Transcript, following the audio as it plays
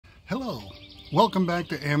Hello, welcome back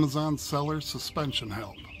to Amazon Seller Suspension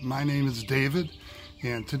Help. My name is David,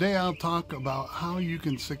 and today I'll talk about how you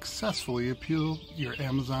can successfully appeal your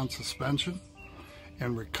Amazon suspension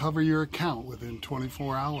and recover your account within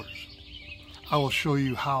 24 hours. I will show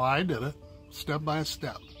you how I did it, step by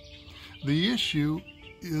step. The issue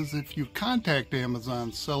is if you contact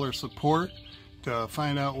Amazon Seller Support to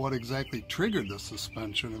find out what exactly triggered the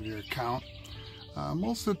suspension of your account,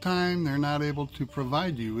 most of the time they're not able to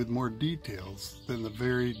provide you with more details than the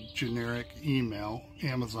very generic email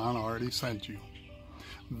Amazon already sent you.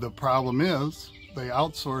 The problem is they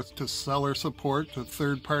outsource to seller support to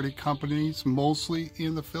third-party companies, mostly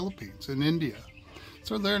in the Philippines and India.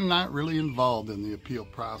 So they're not really involved in the appeal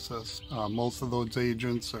process. Most of those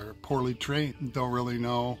agents are poorly trained, don't really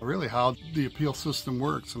know how the appeal system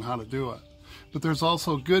works and how to do it. But there's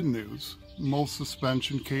also good news. Most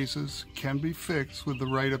suspension cases can be fixed with the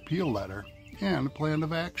right appeal letter and a plan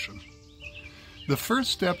of action. The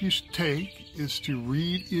first step you should take is to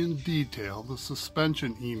read in detail the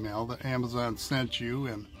suspension email that Amazon sent you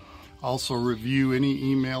and also review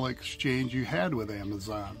any email exchange you had with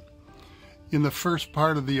Amazon. In the first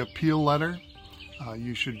part of the appeal letter,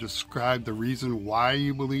 you should describe the reason why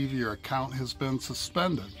you believe your account has been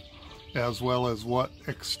suspended, as well as what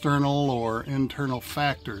external or internal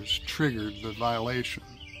factors triggered the violation.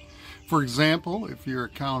 For example, if your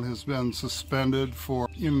account has been suspended for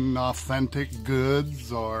inauthentic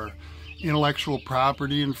goods or intellectual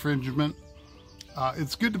property infringement,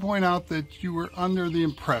 it's good to point out that you were under the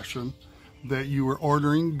impression that you were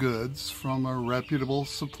ordering goods from a reputable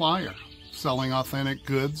supplier, selling authentic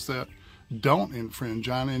goods that don't infringe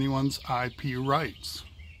on anyone's IP rights.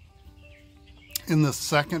 In the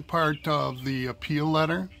second part of the appeal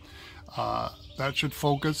letter, that should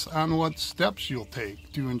focus on what steps you'll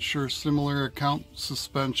take to ensure similar account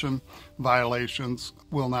suspension violations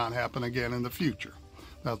will not happen again in the future.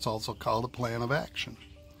 That's also called a plan of action,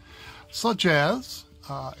 such as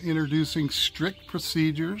introducing strict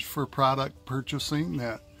procedures for product purchasing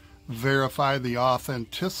that verify the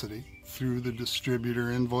authenticity through the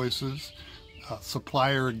distributor invoices,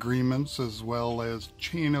 supplier agreements, as well as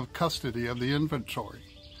chain of custody of the inventory.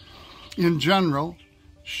 In general,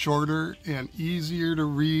 shorter and easier to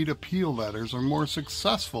read appeal letters are more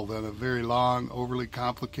successful than a very long, overly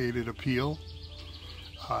complicated appeal.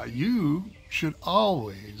 You should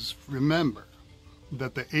always remember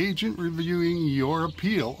that the agent reviewing your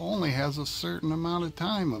appeal only has a certain amount of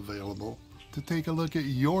time available to take a look at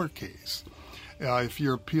your case. If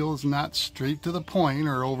your appeal is not straight to the point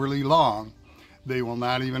or overly long, they will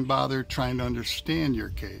not even bother trying to understand your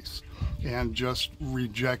case and just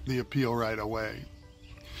reject the appeal right away.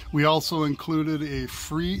 We also included a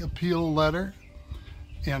free appeal letter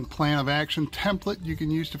and plan of action template you can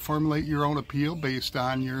use to formulate your own appeal based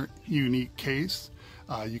on your unique case.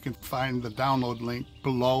 You can find the download link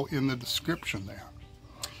below in the description there.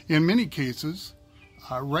 In many cases,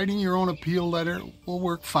 writing your own appeal letter will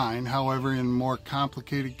work fine. However, in more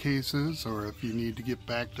complicated cases, or if you need to get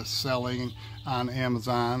back to selling on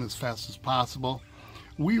Amazon as fast as possible,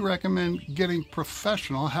 we recommend getting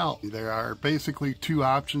professional help. There are basically two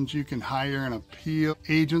options. You can hire an appeal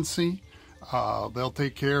agency. They'll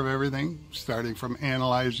take care of everything, starting from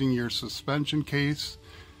analyzing your suspension case,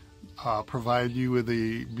 provide you with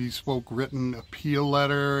a bespoke written appeal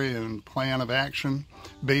letter and plan of action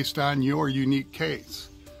based on your unique case,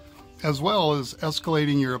 as well as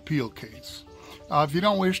escalating your appeal case. If you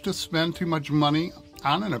don't wish to spend too much money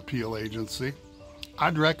on an appeal agency,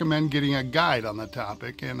 I'd recommend getting a guide on the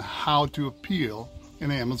topic and how to appeal an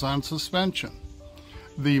Amazon suspension.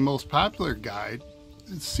 The most popular guide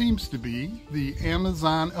seems to be the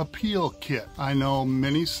Amazon Appeal Kit. I know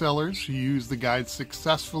many sellers who use the guide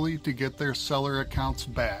successfully to get their seller accounts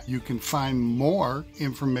back. You can find more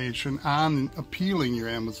information on appealing your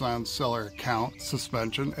Amazon seller account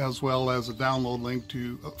suspension, as well as a download link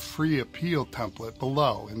to a free appeal template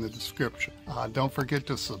below in the description. Don't forget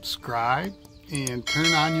to subscribe and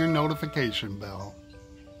turn on your notification bell.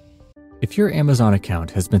 If your Amazon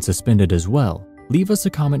account has been suspended as well, leave us a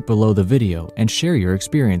comment below the video and share your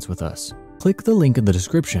experience with us. Click the link in the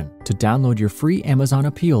description to download your free Amazon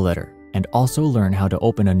appeal letter and also learn how to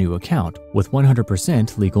open a new account with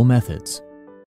 100% legal methods.